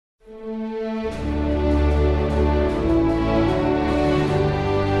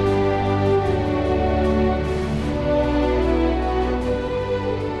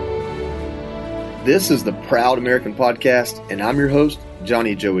This is the Proud American Podcast, and I'm your host,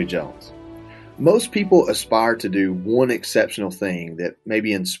 Johnny Joey Jones. Most people aspire to do one exceptional thing that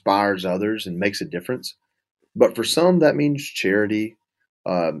maybe inspires others and makes a difference. But for some, that means charity.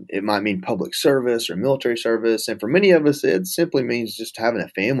 It might mean public service or military service. And for many of us, it simply means just having a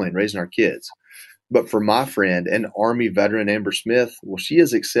family and raising our kids. But for my friend and Army veteran Amber Smith, well, she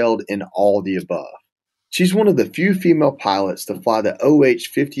has excelled in all the above. She's one of the few female pilots to fly the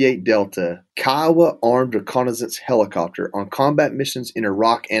OH-58 Delta Kiowa Armed Reconnaissance Helicopter on combat missions in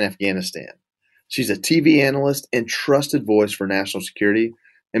Iraq and Afghanistan. She's a TV analyst and trusted voice for national security,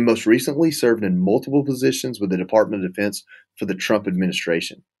 and most recently served in multiple positions with the Department of Defense for the Trump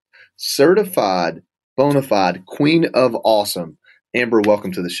administration. Certified, bona fide Queen of Awesome. Amber,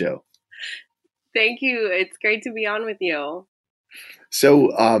 welcome to the show. Thank you. It's great to be on with you.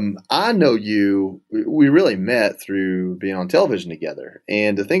 So I know you, we really met through being on television together.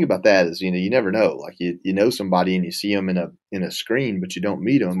 And the thing about that is, you never know. Like you know somebody and you see them in a screen, but you don't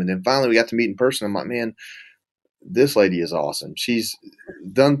meet them. And then finally we got to meet in person. I'm like, man, this lady is awesome. She's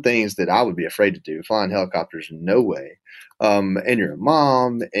done things that I would be afraid to do. Flying helicopters, no way. And you're a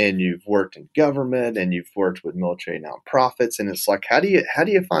mom, and you've worked in government, and you've worked with military nonprofits. And it's like, how do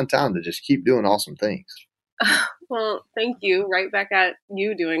you find time to just keep doing awesome things? Well, thank you. Right back at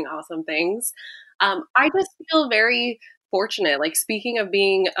you doing awesome things. I just feel very fortunate. Like, speaking of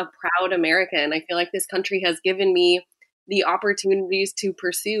being a proud American, I feel like this country has given me the opportunities to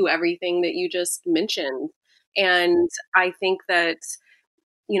pursue everything that you just mentioned. And I think that,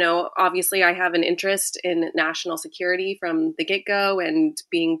 obviously I have an interest in national security from the get-go, and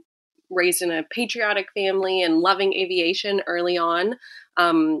being raised in a patriotic family and loving aviation early on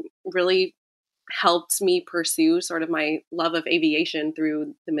really helped me pursue sort of my love of aviation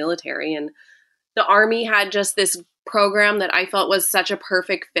through the military. And the Army had just this program that I felt was such a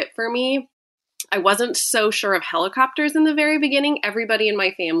perfect fit for me. I wasn't so sure of helicopters in the very beginning. Everybody in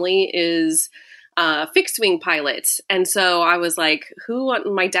my family is fixed wing pilots. And so I was like,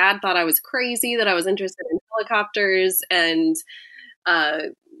 my dad thought I was crazy that I was interested in helicopters. And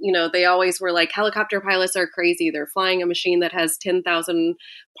they always were like, helicopter pilots are crazy. They're flying a machine that has 10,000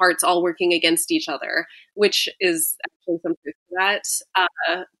 parts all working against each other, which is actually some truth to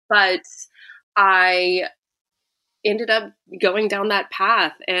that. But I ended up going down that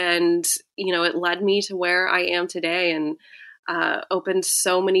path, and, it led me to where I am today, and opened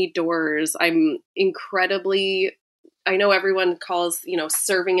so many doors. I know everyone calls,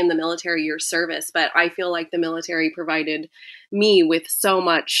 serving in the military your service, but I feel like the military provided me with so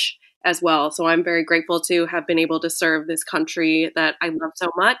much as well. So I'm very grateful to have been able to serve this country that I love so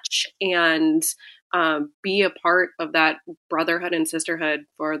much, and be a part of that brotherhood and sisterhood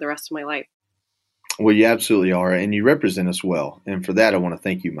for the rest of my life. Well, you absolutely are, and you represent us well. And for that, I want to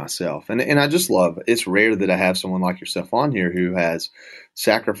thank you myself. And I just love, it's rare that I have someone like yourself on here who has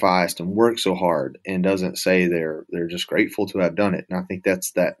sacrificed and worked so hard and doesn't say they're just grateful to have done it. And I think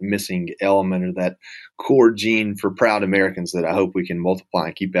that's that missing element, or that core gene for proud Americans that I hope we can multiply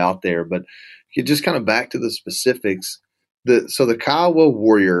and keep out there. But you just kind of back to the specifics. So the Kiowa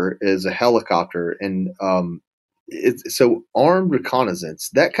Warrior is a helicopter, and so armed reconnaissance,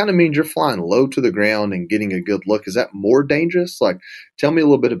 that kind of means you're flying low to the ground and getting a good look. Is that more dangerous? Like, tell me a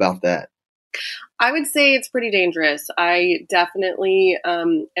little bit about that. I would say it's pretty dangerous. I definitely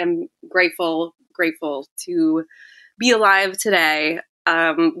am grateful to be alive today.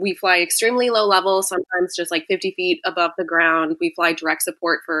 We fly extremely low level, sometimes just like 50 feet above the ground. We fly direct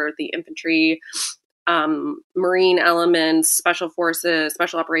support for the infantry, Marine elements, special forces,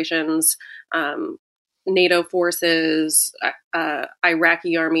 special operations, NATO forces,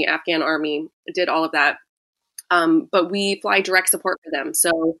 Iraqi army, Afghan army, did all of that. But we fly direct support for them.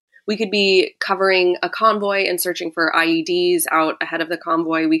 So we could be covering a convoy and searching for IEDs out ahead of the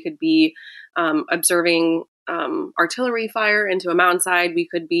convoy. We could be observing artillery fire into a mountainside. We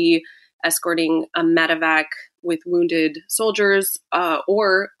could be escorting a medevac with wounded soldiers,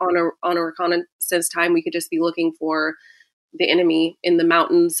 or on a reconnaissance time, we could just be looking for the enemy in the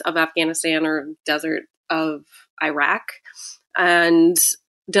mountains of Afghanistan or desert of Iraq, and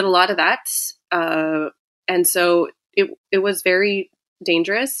did a lot of that. And so it was very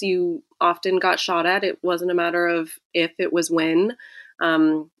dangerous. You often got shot at. It wasn't a matter of if, it was when.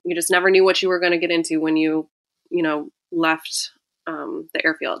 You just never knew what you were going to get into when you left the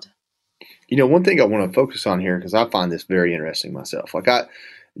airfield. One thing I want to focus on here, because I find this very interesting myself. Like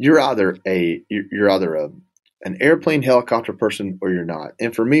you're either an airplane helicopter person or you're not.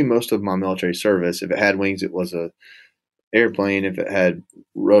 And for me, most of my military service, if it had wings, it was a airplane, if it had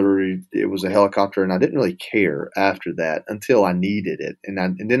rotary, it was a helicopter, and I didn't really care after that until I needed it,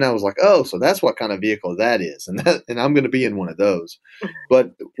 and then I was like, oh, so that's what kind of vehicle that is, and I'm going to be in one of those.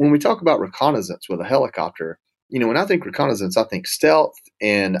 But when we talk about reconnaissance with a helicopter, when I think reconnaissance, I think stealth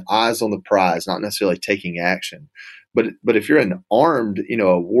and eyes on the prize, not necessarily taking action. But if you're an armed,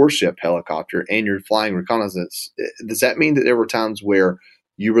 a warship helicopter and you're flying reconnaissance, does that mean that there were times where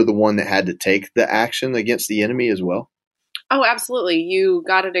you were the one that had to take the action against the enemy as well? Oh, absolutely. You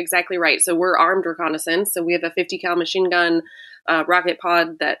got it exactly right. So we're armed reconnaissance. So we have a 50 cal machine gun, rocket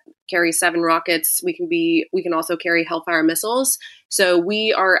pod that carries 7 rockets. We can also carry Hellfire missiles. So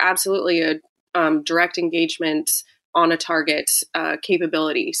we are absolutely a direct engagement on a target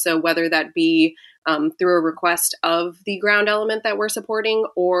capability. So whether that be through a request of the ground element that we're supporting,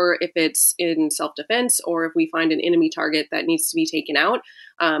 or if it's in self-defense, or if we find an enemy target that needs to be taken out,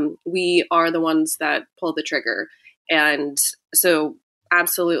 we are the ones that pull the trigger. And so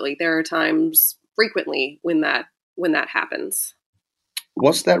absolutely, there are times frequently when that happens.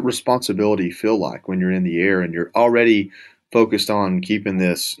 What's that responsibility feel like when you're in the air and you're already focused on keeping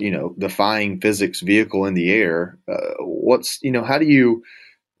this, defying physics vehicle in the air? How do you,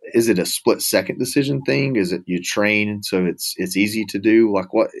 is it a split second decision thing? Is it you train so it's easy to do?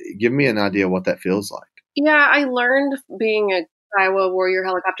 Like what, give me an idea of what that feels like. Yeah, I learned being a Iowa Warrior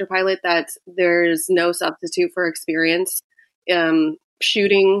helicopter pilot that there's no substitute for experience.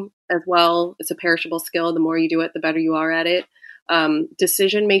 Shooting as well, it's a perishable skill. The more you do it, the better you are at it.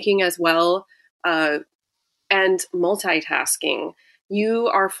 Decision making as well, and multitasking. You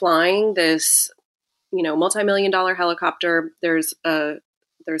are flying this, multi-million-dollar helicopter. There's a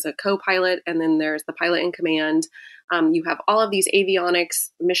co-pilot, and then there's the pilot in command. You have all of these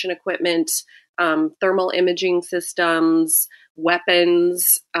avionics, mission equipment, thermal imaging systems,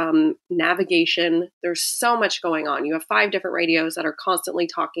 weapons, navigation. There's so much going on. You have 5 different radios that are constantly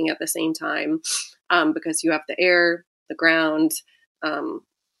talking at the same time, because you have the air, the ground,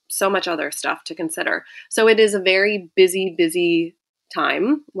 so much other stuff to consider. So it is a very busy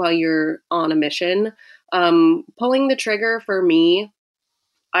time while you're on a mission. Pulling the trigger for me,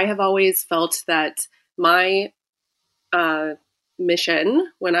 I have always felt that my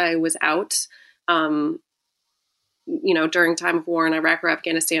mission when I was out, during time of war in Iraq or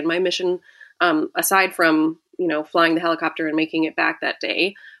Afghanistan, my mission, aside from, flying the helicopter and making it back that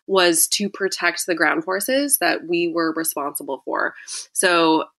day, was to protect the ground forces that we were responsible for.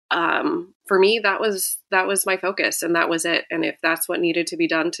 So for me, that was my focus, and that was it. And if that's what needed to be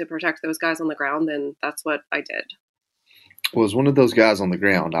done to protect those guys on the ground, then that's what I did. Well, as one of those guys on the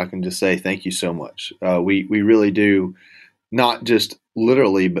ground, I can just say thank you so much. We really do not just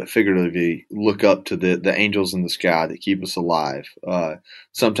literally but figuratively look up to the angels in the sky that keep us alive.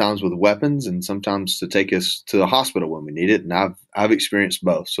 Sometimes with weapons, and sometimes to take us to the hospital when we need it. And I've experienced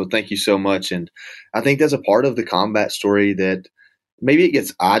both. So thank you so much. And I think that's a part of the combat story that maybe it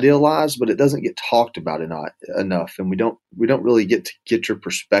gets idealized, but it doesn't get talked about enough, and we don't really get to get your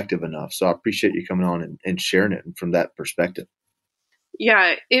perspective enough. So I appreciate you coming on and sharing it from that perspective.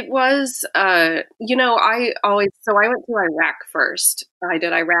 Yeah, it was, I went to Iraq first. I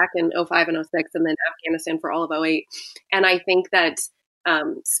did Iraq in 05 and 06, and then Afghanistan for all of 08. And I think that,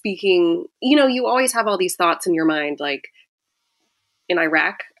 speaking, you always have all these thoughts in your mind. Like in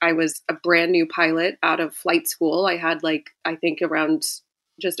Iraq, I was a brand new pilot out of flight school. I had I think around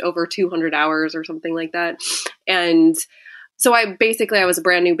just over 200 hours or something like that. And so I was a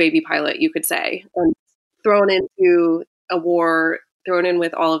brand new baby pilot, you could say, and thrown into a war, thrown in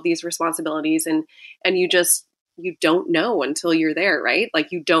with all of these responsibilities, and you don't know until you're there, right?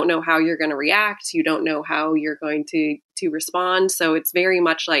 Like you don't know how you're going to react, you don't know how you're going to respond. So it's very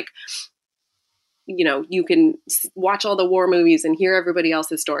much like, you can watch all the war movies and hear everybody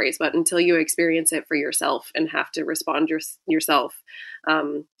else's stories, but until you experience it for yourself and have to respond yourself,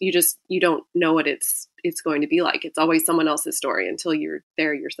 you don't know what it's going to be like. It's always someone else's story until you're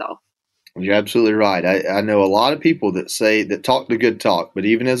there yourself. You're absolutely right. I know a lot of people that talk the good talk, but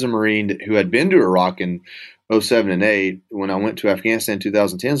even as a Marine who had been to Iraq in 07 and 08, when I went to Afghanistan in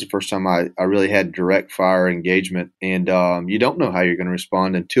 2010 is the first time I really had direct fire engagement. And you don't know how you're going to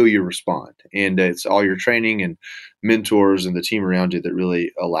respond until you respond. And it's all your training and mentors and the team around you that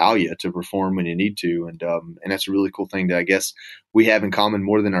really allow you to perform when you need to. And that's a really cool thing that I guess we have in common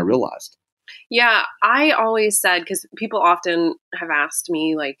more than I realized. Yeah, I always said, because people often have asked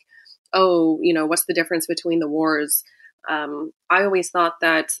me oh, what's the difference between the wars? I always thought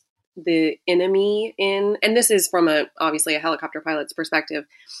that the enemy and this is from obviously a helicopter pilot's perspective,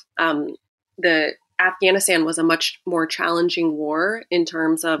 the Afghanistan was a much more challenging war in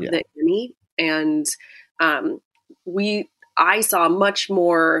terms of the enemy. And I saw much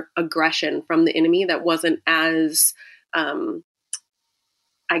more aggression from the enemy that wasn't as, I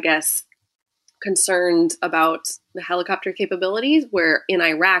guess, concerned about the helicopter capabilities, where in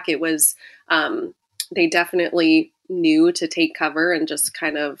Iraq it was, they definitely knew to take cover and just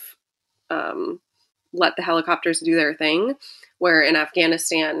kind of let the helicopters do their thing. Where in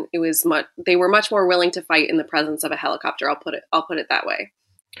Afghanistan, they were much more willing to fight in the presence of a helicopter. I'll put it that way.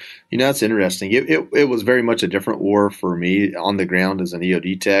 That's interesting. It was very much a different war for me on the ground as an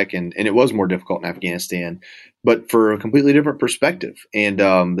EOD tech, and it was more difficult in Afghanistan, but for a completely different perspective. And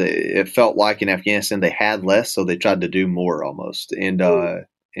it felt like in Afghanistan they had less, so they tried to do more almost. And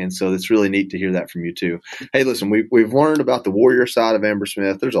so it's really neat to hear that from you too. Hey, listen, we've learned about the warrior side of Amber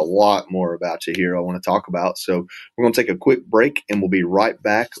Smith. There's a lot more about you here I want to talk about. So we're going to take a quick break, and we'll be right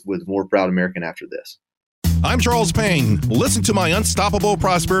back with more Proud American after this. I'm Charles Payne. Listen to my Unstoppable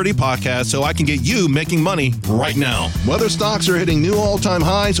Prosperity podcast so I can get you making money right now. Whether stocks are hitting new all-time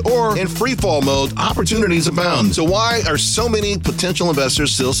highs or in free fall mode, opportunities abound. So why are so many potential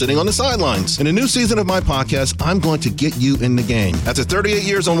investors still sitting on the sidelines? In a new season of my podcast, I'm going to get you in the game. After 38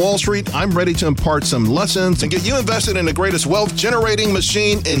 years on Wall Street, I'm ready to impart some lessons and get you invested in the greatest wealth-generating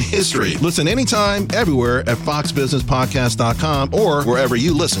machine in history. Listen anytime, everywhere at foxbusinesspodcast.com or wherever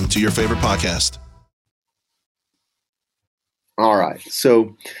you listen to your favorite podcast. All right.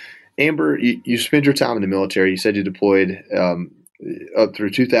 So, Amber, you spent your time in the military. You said you deployed up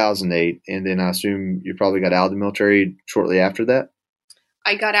through 2008, and then I assume you probably got out of the military shortly after that?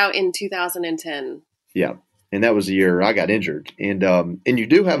 I got out in 2010. Yeah, and that was the year I got injured. And you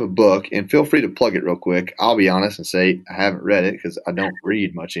do have a book, and feel free to plug it real quick. I'll be honest and say I haven't read it because I don't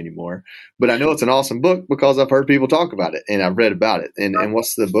read much anymore. But I know it's an awesome book because I've heard people talk about it, and I've read about it. And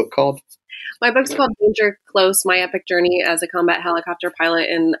what's the book called? My book's called Danger Close, My Epic Journey as a Combat Helicopter Pilot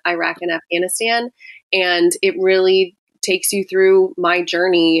in Iraq and Afghanistan. And it really takes you through my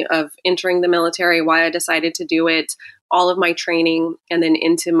journey of entering the military, why I decided to do it, all of my training, and then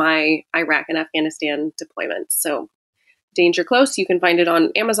into my Iraq and Afghanistan deployments. So Danger Close, you can find it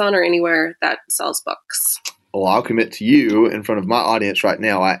on Amazon or anywhere that sells books. Well, I'll commit to you in front of my audience right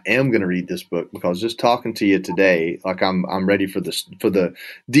now. I am going to read this book because just talking to you today, like I'm ready for the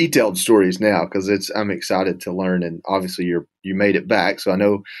detailed stories now because I'm excited to learn. And obviously you made it back, so I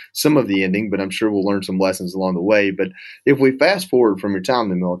know some of the ending, but I'm sure we'll learn some lessons along the way. But if we fast forward from your time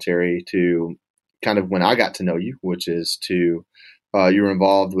in the military to kind of when I got to know you, which is to you were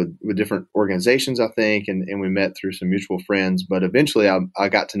involved with different organizations, I think, and we met through some mutual friends. But eventually, I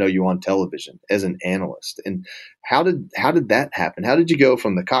got to know you on television as an analyst. And how did that happen? How did you go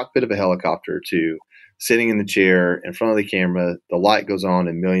from the cockpit of a helicopter to sitting in the chair in front of the camera? The light goes on,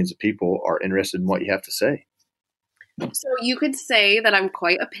 and millions of people are interested in what you have to say. So you could say that I'm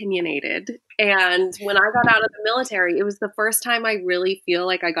quite opinionated. And when I got out of the military, it was the first time I really feel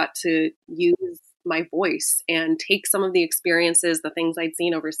like I got to use my voice and take some of the experiences, the things I'd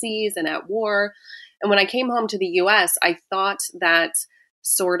seen overseas and at war. And when I came home to the US, I thought that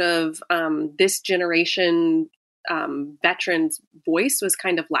sort of this generation veterans' voice was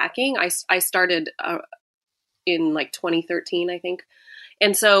kind of lacking. I started in like 2013, I think.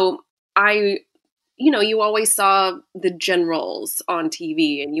 And so you always saw the generals on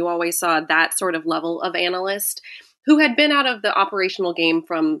TV and you always saw that sort of level of analyst who had been out of the operational game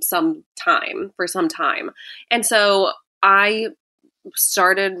for some time. And so I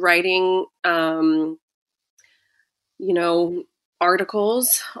started writing,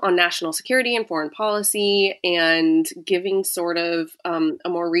 articles on national security and foreign policy and giving sort of a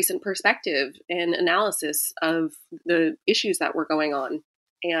more recent perspective and analysis of the issues that were going on.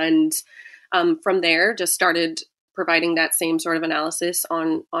 And from there, just started providing that same sort of analysis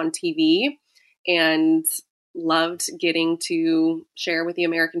on TV and loved getting to share with the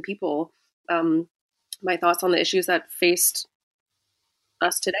American people my thoughts on the issues that faced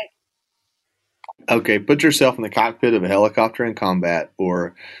us today. Okay, put yourself in the cockpit of a helicopter in combat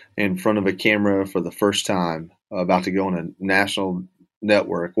or in front of a camera for the first time, about to go on a national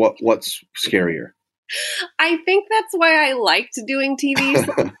network. What's scarier? I think that's why I liked doing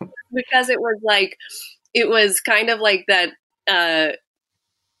TV because it was kind of like that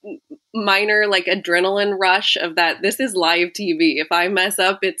minor like adrenaline rush of that this is live TV. If I mess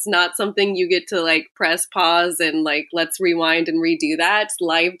up, it's not something you get to like press pause and like let's rewind and redo that.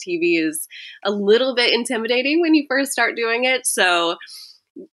 Live TV is a little bit intimidating when you first start doing it. So,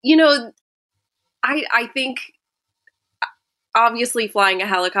 I think obviously flying a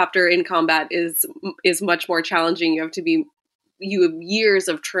helicopter in combat is much more challenging. You have years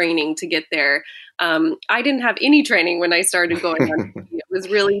of training to get there. I didn't have any training when I started going on TV. was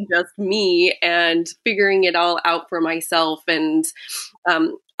really just me and figuring it all out for myself. And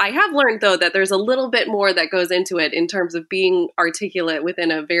I have learned, though, that there's a little bit more that goes into it in terms of being articulate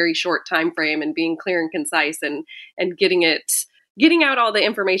within a very short time frame and being clear and concise and getting out all the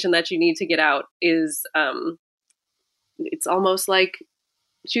information that you need to get out is it's almost like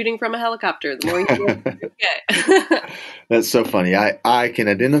shooting from a helicopter. The more you get. That's so funny. I can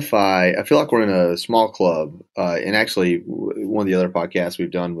identify, I feel like we're in a small club. And actually, one of the other podcasts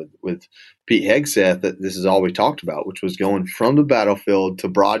we've done with Pete Hegseth, that this is all we talked about, which was going from the battlefield to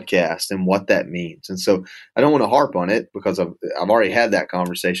broadcast and what that means. And so I don't want to harp on it because I've already had that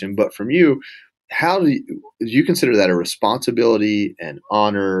conversation. But from you, how do you consider that a responsibility, an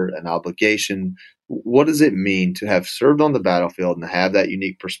honor, an obligation? What does it mean to have served on the battlefield and to have that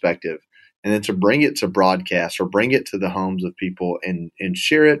unique perspective, and then to bring it to broadcast or bring it to the homes of people and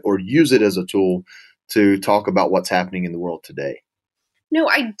share it or use it as a tool to talk about what's happening in the world today? No,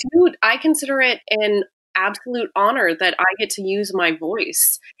 I do. I consider it an absolute honor that I get to use my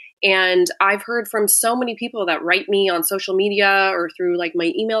voice. And I've heard from so many people that write me on social media or through like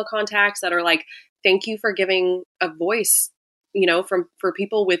my email contacts that are like, thank you for giving a voice, for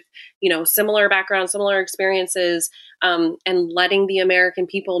people with, similar backgrounds, similar experiences, and letting the American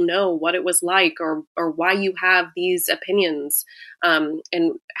people know what it was like or why you have these opinions, and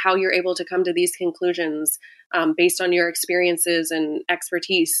how you're able to come to these conclusions based on your experiences and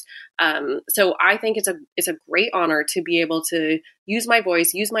expertise. So I think it's a great honor to be able to use my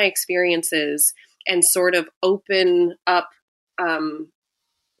voice, use my experiences, and sort of open up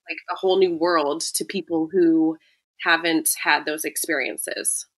like a whole new world to people who haven't had those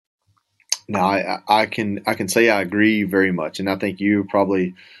experiences. No, I can say I agree very much, and I think you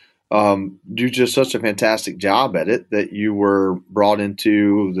probably do just such a fantastic job at it that you were brought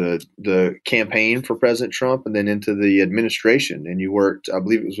into the campaign for President Trump and then into the administration, and you worked, I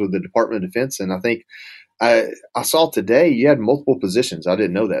believe it was with the Department of Defense, and I think I saw today you had multiple positions. I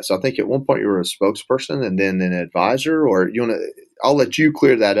didn't know that, so I think at one point you were a spokesperson and then an advisor. Or I'll let you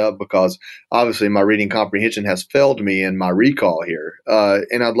clear that up because obviously my reading comprehension has failed me in my recall here,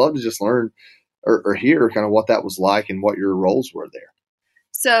 and I'd love to just learn or hear kind of what that was like and what your roles were there.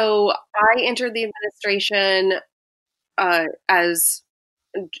 So I entered the administration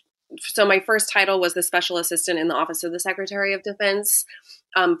so my first title was the Special Assistant in the Office of the Secretary of Defense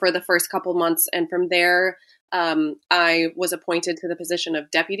for the first couple months. And from there, I was appointed to the position of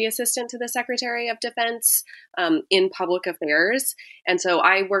Deputy Assistant to the Secretary of Defense in public affairs. And so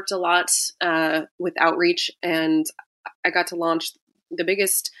I worked a lot with outreach, and I got to launch the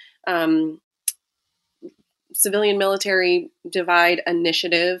biggest civilian military divide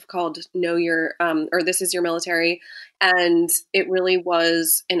initiative called This Is Your Military. And it really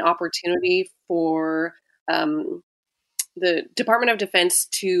was an opportunity for the Department of Defense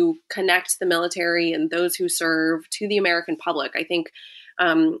to connect the military and those who serve to the American public. I think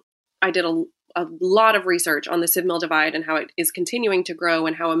I did a lot of research on the civ-mil divide and how it is continuing to grow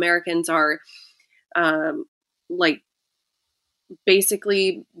and how Americans are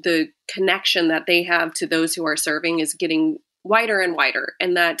basically the connection that they have to those who are serving is getting wider and wider.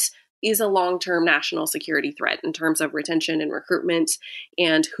 And that is a long-term national security threat in terms of retention and recruitment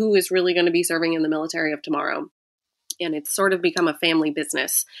and who is really going to be serving in the military of tomorrow. And it's sort of become a family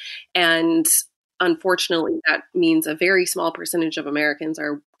business. And unfortunately, that means a very small percentage of Americans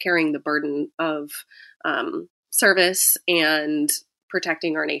are carrying the burden of service and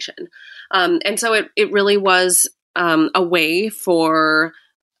protecting our nation. And so it really was a way for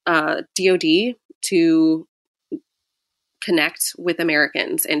DoD to connect with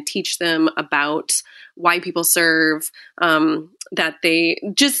Americans and teach them about why people serve, that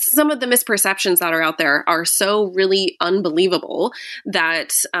some of the misperceptions that are out there are so really unbelievable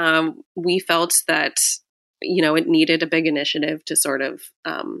that we felt that, it needed a big initiative to sort of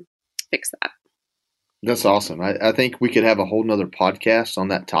fix that. That's awesome. I think we could have a whole nother podcast on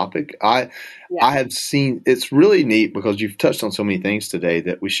that topic. I have seen, it's really neat because you've touched on so many things today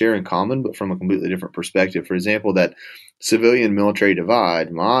that we share in common, but from a completely different perspective. For example, that civilian military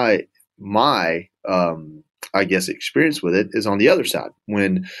divide, my I guess experience with it is on the other side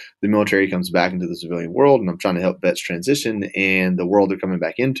when the military comes back into the civilian world, and I'm trying to help vets transition, and the world they're coming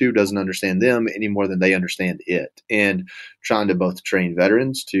back into doesn't understand them any more than they understand it, and trying to both train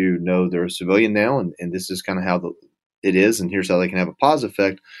veterans to know they're a civilian now, and this is kind of how it is, and here's how they can have a positive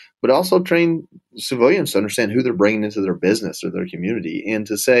effect, but also train civilians to understand who they're bringing into their business or their community, and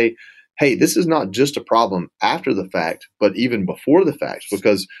to say, hey, this is not just a problem after the fact, but even before the fact,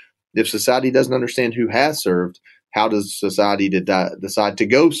 because if society doesn't understand who has served, how does society decide to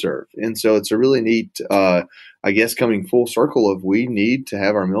go serve? And so it's a really neat, I guess, coming full circle of we need to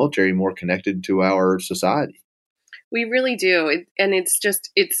have our military more connected to our society. We really do. And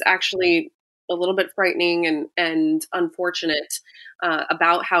it's actually a little bit frightening and unfortunate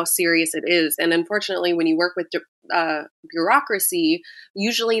about how serious it is. And unfortunately, when you work with bureaucracy,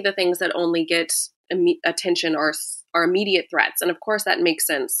 usually the things that only get attention are immediate threats. And of course, that makes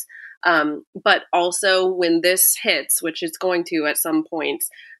sense. But also when this hits, which it's going to at some point,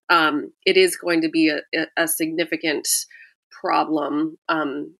 it is going to be a significant problem.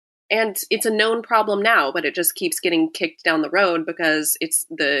 And it's a known problem now, but it just keeps getting kicked down the road because it's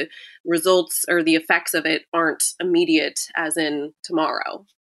the results or the effects of it aren't immediate, as in tomorrow.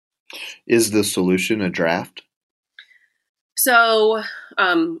 Is the solution a draft? So,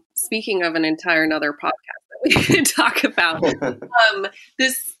 speaking of another podcast that we could talk about,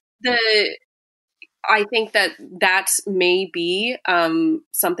 I think that may be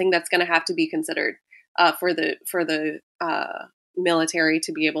something that's going to have to be considered for the military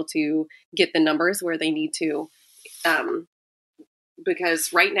to be able to get the numbers where they need to,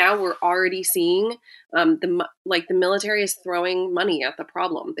 because right now we're already seeing the military is throwing money at the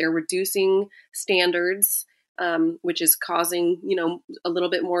problem. They're reducing standards, which is causing a little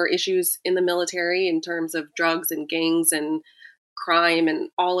bit more issues in the military in terms of drugs and gangs and crime and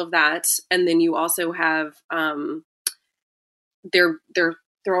all of that. And then you also have they're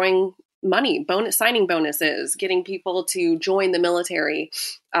throwing money, signing bonuses, getting people to join the military.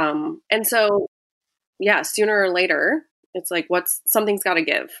 And so, yeah, sooner or later, it's like, something's got to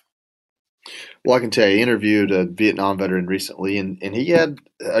give. Well, I can tell you, I interviewed a Vietnam veteran recently, and he had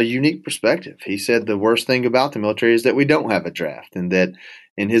a unique perspective. He said the worst thing about the military is that we don't have a draft, and that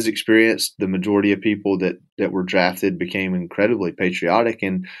in his experience, the majority of people that were drafted became incredibly patriotic.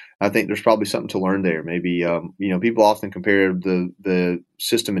 And I think there's probably something to learn there. Maybe, people often compare the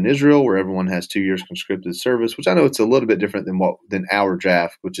system in Israel where everyone has 2 years conscripted service, which I know it's a little bit different than our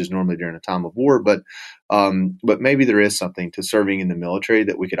draft, which is normally during a time of war. But maybe there is something to serving in the military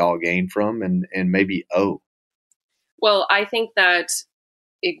that we could all gain from and maybe owe. Well, I think that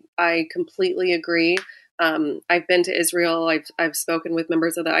I completely agree. I've been to Israel. I've spoken with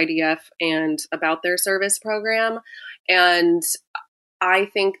members of the IDF and about their service program. And I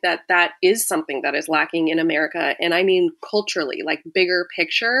think that is something that is lacking in America. And I mean, culturally, like bigger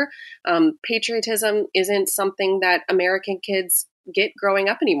picture, patriotism isn't something that American kids get growing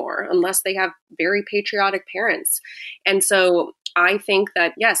up anymore unless they have very patriotic parents. And so I think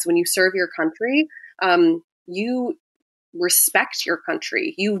that, yes, when you serve your country, you respect your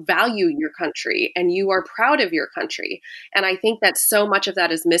country, you value your country, and you are proud of your country. And I think that so much of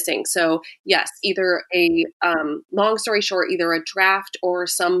that is missing. So yes, either long story short, either a draft or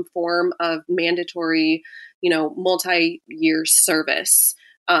some form of mandatory, multi-year service,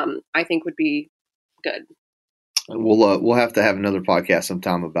 I think would be good. We'll have to have another podcast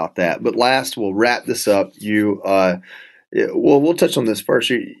sometime about that. But last, we'll wrap this up. We'll touch on this first.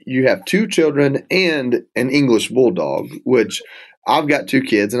 You have 2 children and an English bulldog, which I've got 2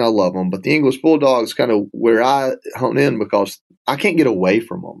 kids and I love them. But the English bulldog is kind of where I hone in because I can't get away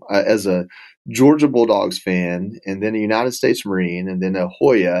from them. As a Georgia Bulldogs fan, and then a United States Marine, and then a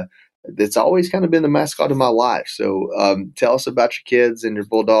Hoya, that's always kind of been the mascot of my life. So tell us about your kids and your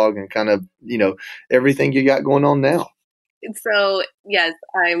bulldog and kind of, everything you got going on now. So, yes,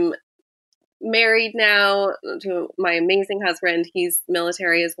 I'm married now to my amazing husband. He's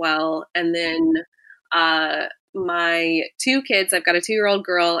military as well. And then my 2 kids, I've got a 2-year-old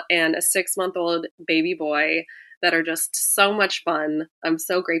girl and a 6-month-old baby boy that are just so much fun. I'm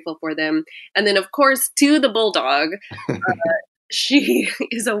so grateful for them. And then, of course, to the bulldog, she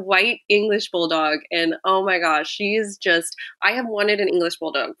is a white English bulldog. And oh my gosh, she is just, I have wanted an English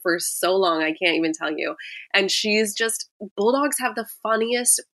bulldog for so long. I can't even tell you. And bulldogs have the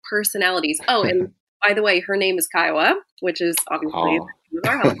funniest personalities. Oh, and by the way, her name is Kiowa, which is obviously the name of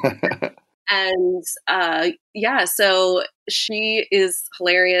our house. And so she is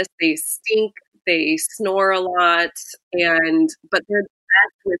hilarious. They stink. They snore a lot. But they're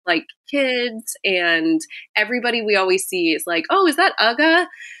with like kids and everybody we always see is like, oh, is that Uga?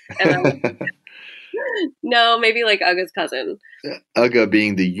 And I'm like, no, maybe like Uga's cousin. Uga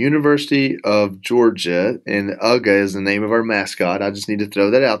being the University of Georgia, and Uga is the name of our mascot. I just need to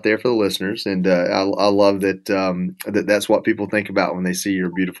throw that out there for the listeners, and I love that that's what people think about when they see your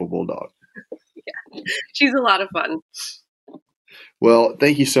beautiful bulldog. Yeah, she's a lot of fun. Well,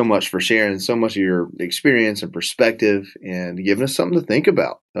 thank you so much for sharing so much of your experience and perspective and giving us something to think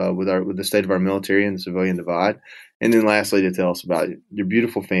about with the state of our military and the civilian divide. And then lastly, to tell us about your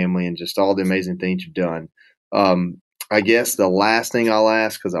beautiful family and just all the amazing things you've done I guess the last thing I'll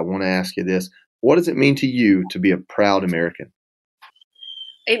ask, because I want to ask you this, what does it mean to you to be a proud American?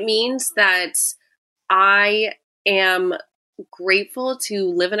 It means that I am grateful to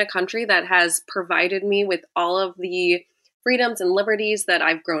live in a country that has provided me with all of the freedoms and liberties that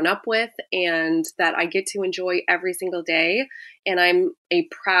I've grown up with and that I get to enjoy every single day. And I'm a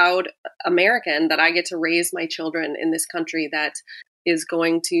proud American that I get to raise my children in this country that is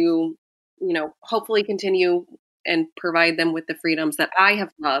going to, hopefully continue and provide them with the freedoms that I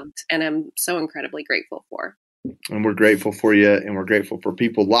have loved and am so incredibly grateful for. And we're grateful for you, and we're grateful for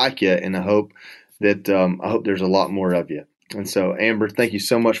people like you, and I hope there's a lot more of you. And so, Amber, thank you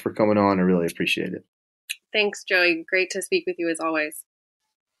so much for coming on. I really appreciate it. Thanks, Joey. Great to speak with you as always.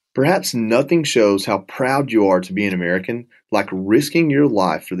 Perhaps nothing shows how proud you are to be an American like risking your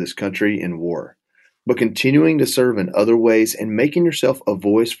life for this country in war, but continuing to serve in other ways and making yourself a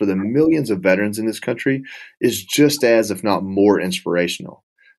voice for the millions of veterans in this country is just as, if not more, inspirational.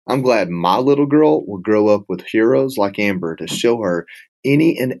 I'm glad my little girl will grow up with heroes like Amber to show her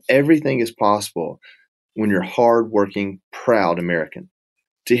any and everything is possible when you're hardworking, proud American.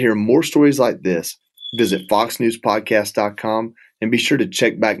 To hear more stories like this, visit foxnewspodcast.com and be sure to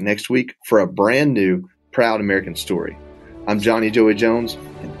check back next week for a brand new Proud American story. I'm Johnny Joey Jones,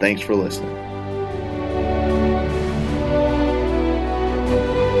 and thanks for listening.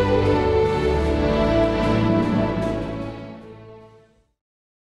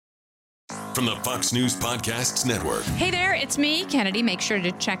 From the Fox News Podcasts Network. Hey there, it's me, Kennedy. Make sure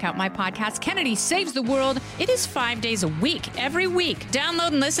to check out my podcast, Kennedy Saves the World. It is 5 days a week, every week. Download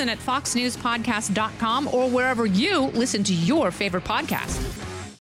and listen at foxnewspodcast.com or wherever you listen to your favorite podcast.